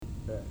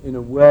in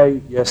a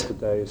way,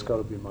 Yesterday has got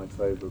to be my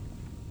favourite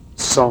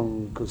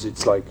song, because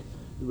it's like,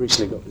 it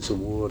recently got this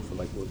award for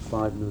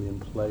 5 million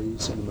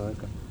plays in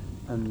America,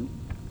 and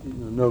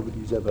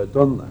nobody's ever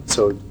done that,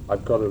 so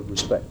I've got to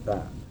respect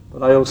that.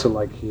 But I also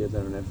like Here,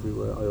 There and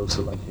Everywhere. I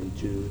also like Hey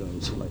Jude. I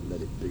also like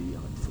Let It Be. I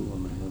like Fool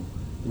on the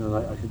Hill.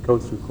 I could go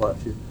through quite a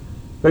few.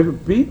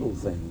 Favorite Beatle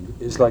thing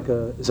is like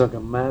a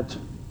mad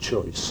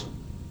choice.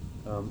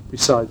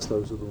 Besides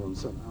those other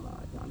ones,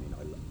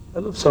 I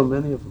love so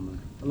many of them.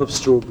 I love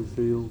Strawberry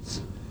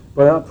Fields.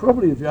 But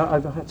probably if I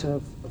had to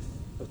have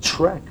a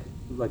track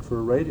like for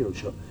a radio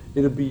show,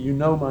 it'd be You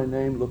Know My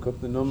Name, Look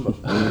Up the Number,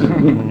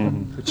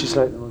 which is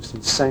like the most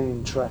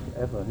insane track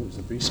ever. I think it was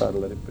the B-side of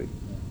Let It Be.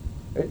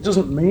 It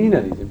doesn't mean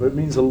anything, but it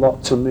means a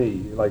lot to me.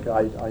 Like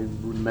I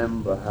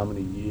remember how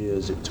many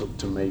years it took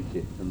to make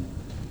it, and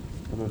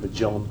I remember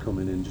John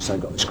coming in just saying,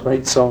 "Got this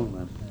great song,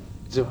 man."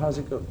 He said, "How's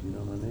it go? You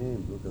know my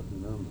name, look up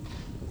the number."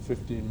 And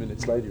 15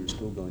 minutes later, he's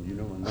still going, "You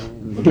know my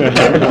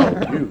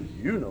name,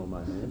 you know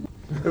my name."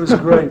 It was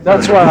great.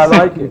 That's why I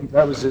like it.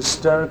 That was a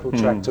hysterical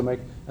track to make,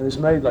 and it's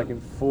made like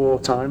in 4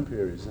 time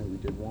periods. I think we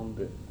did one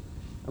bit,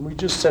 and we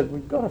just said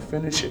we've got to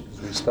finish it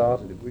because we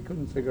started it. We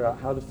couldn't figure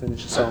out how to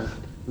finish a song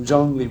whose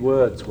only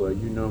words were,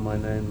 "You know my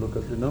name, look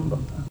at the number."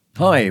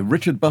 Hi,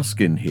 Richard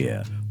Buskin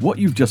here. What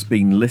you've just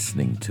been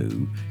listening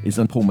to is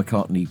a Paul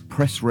McCartney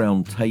press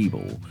round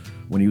table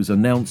when he was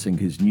announcing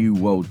his new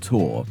world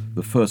tour,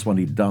 the first one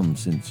he'd done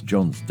since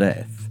John's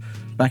death,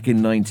 back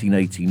in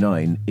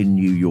 1989 in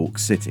New York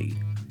City.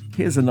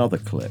 Here's another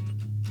clip.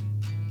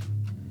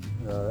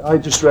 I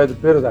just read a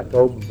bit of that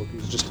Goldman book.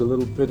 There's just a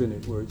little bit in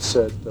it where it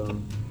said,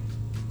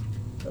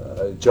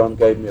 John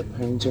gave me a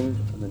painting,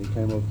 and then he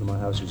came over to my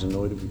house. He was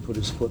annoyed if he put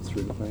his foot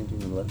through the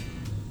painting and left.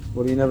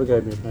 Well, he never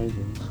gave me a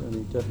painting, and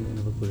he definitely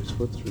never put his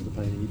foot through the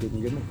painting he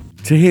didn't give me.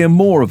 To hear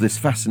more of this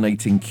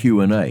fascinating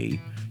Q&A,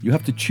 you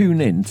have to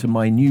tune in to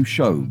my new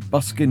show,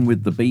 Buskin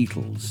with the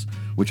Beatles,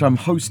 which I'm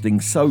hosting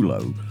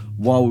solo,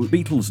 while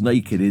Beatles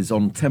Naked is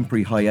on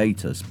temporary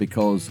hiatus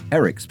because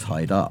Eric's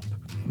tied up.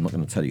 I'm not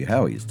going to tell you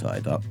how he's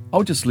tied up.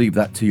 I'll just leave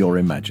that to your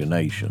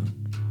imagination.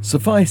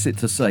 Suffice it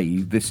to say,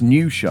 this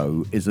new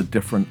show is a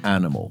different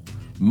animal,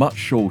 much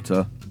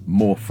shorter,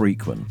 more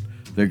frequent.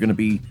 There are going to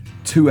be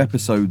 2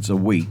 episodes a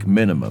week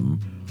minimum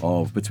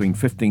of between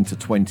 15 to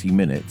 20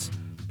 minutes,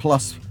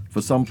 plus,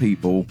 for some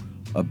people,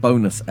 a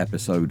bonus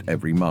episode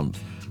every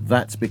month.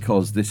 That's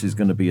because this is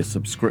going to be a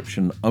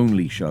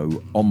subscription-only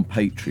show on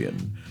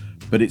Patreon,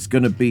 but it's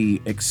going to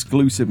be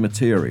exclusive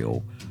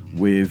material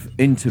with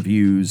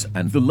interviews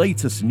and the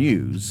latest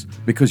news,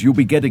 because you'll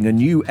be getting a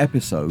new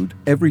episode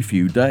every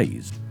few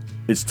days.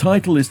 Its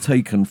title is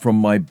taken from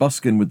my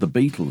Buskin with the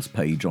Beatles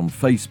page on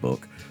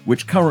Facebook,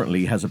 which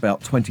currently has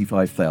about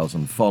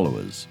 25,000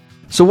 followers.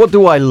 So what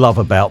do I love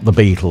about the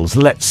Beatles?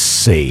 Let's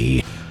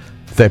see.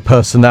 Their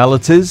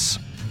personalities,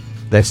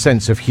 their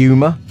sense of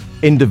humour,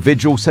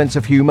 individual sense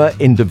of humour,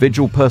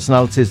 individual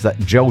personalities that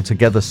gel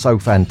together so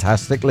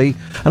fantastically.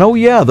 And oh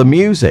yeah, the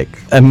music.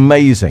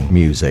 Amazing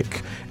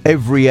music.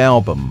 Every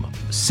album,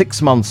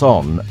 6 months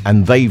on,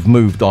 and they've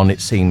moved on, it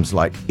seems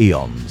like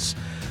eons.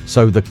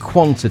 So the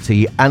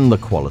quantity and the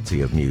quality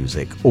of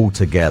music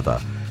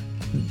altogether,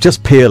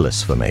 just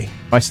peerless for me.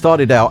 I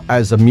started out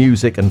as a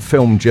music and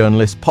film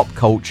journalist, pop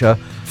culture,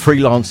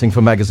 freelancing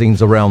for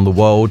magazines around the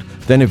world.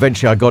 Then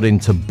eventually I got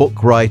into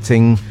book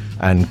writing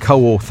and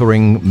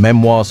co-authoring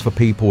memoirs for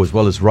people, as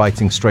well as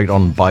writing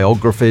straight-on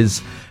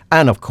biographies.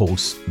 And of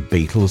course,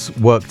 Beatles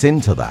worked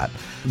into that.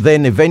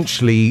 Then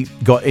eventually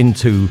got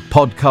into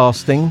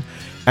podcasting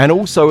and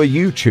also a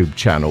YouTube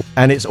channel.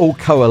 And it's all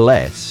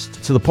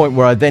coalesced to the point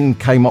where I then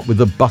came up with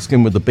the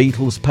Buskin with the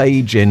Beatles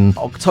page in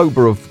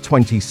October of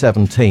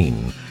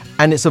 2017.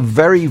 And it's a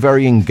very,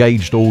 very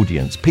engaged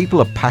audience. People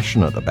are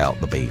passionate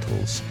about the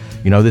Beatles.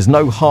 There's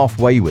no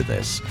halfway with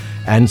this.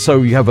 And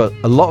so you have a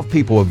lot of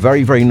people who are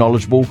very, very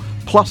knowledgeable,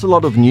 plus a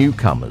lot of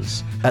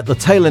newcomers. At the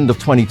tail end of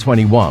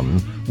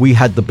 2021, we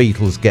had the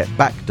Beatles Get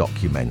Back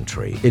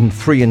documentary in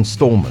 3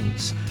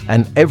 installments.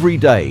 And every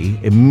day,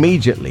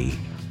 immediately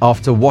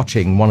after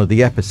watching one of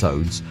the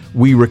episodes,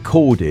 we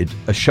recorded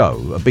a show,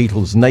 a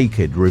Beatles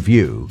Naked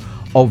review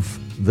of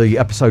the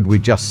episode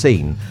we'd just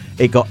seen.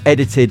 It got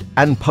edited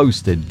and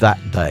posted that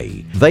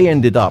day. They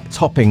ended up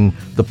topping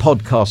the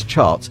podcast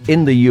charts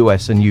in the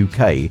US and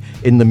UK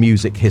in the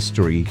music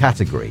history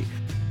category.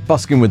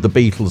 Buskin with the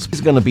Beatles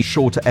is going to be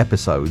shorter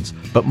episodes,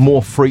 but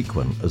more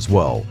frequent as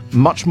well.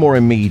 Much more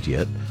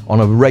immediate on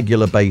a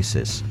regular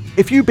basis.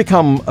 If you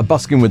become a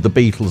Buskin with the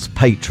Beatles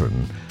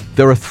patron,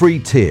 there are 3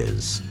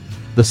 tiers.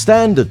 The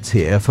standard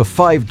tier, for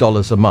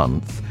 $5 a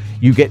month,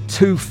 you get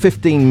 2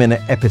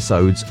 15-minute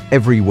episodes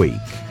every week.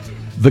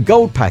 The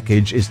gold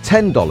package is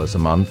 $10 a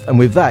month, and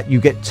with that you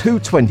get 2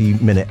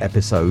 20-minute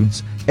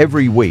episodes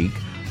every week,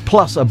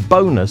 plus a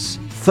bonus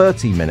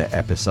 30-minute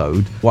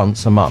episode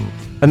once a month.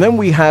 And then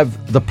we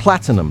have the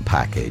platinum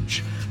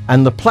package,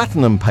 and the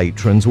platinum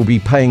patrons will be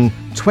paying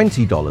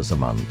 $20 a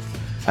month.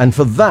 And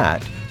for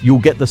that, you'll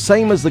get the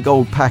same as the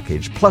gold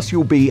package, plus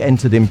you'll be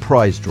entered in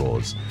prize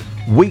draws.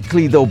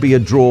 Weekly there'll be a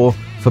draw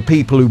for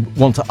people who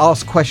want to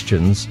ask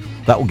questions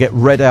that will get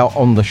read out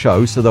on the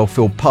show, so they'll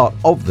feel part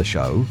of the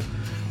show.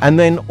 And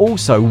then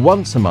also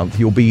once a month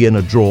you'll be in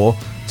a draw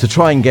to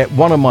try and get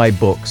one of my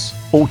books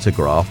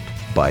autographed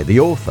by the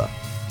author.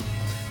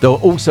 There'll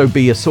also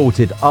be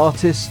assorted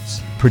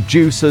artists,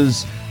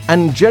 producers,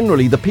 and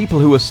generally the people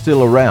who are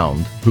still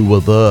around, who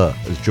were there,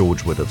 as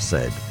George would have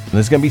said. And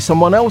there's going to be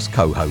someone else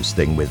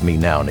co-hosting with me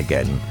now and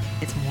again.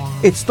 It's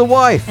wild. It's the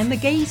wife. And the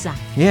geezer.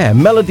 Yeah,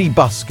 Melody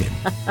Buskin.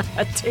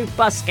 2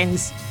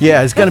 Buskins.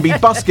 Yeah, it's going to be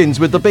Buskins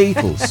with the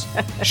Beatles.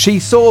 She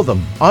saw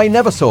them. I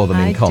never saw them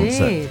in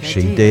concert. I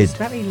She did. did. It's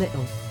very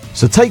little.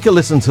 So take a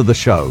listen to the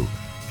show.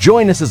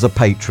 Join us as a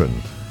patron.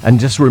 And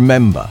just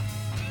remember,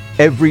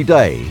 every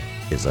day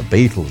is a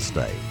Beatles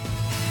day.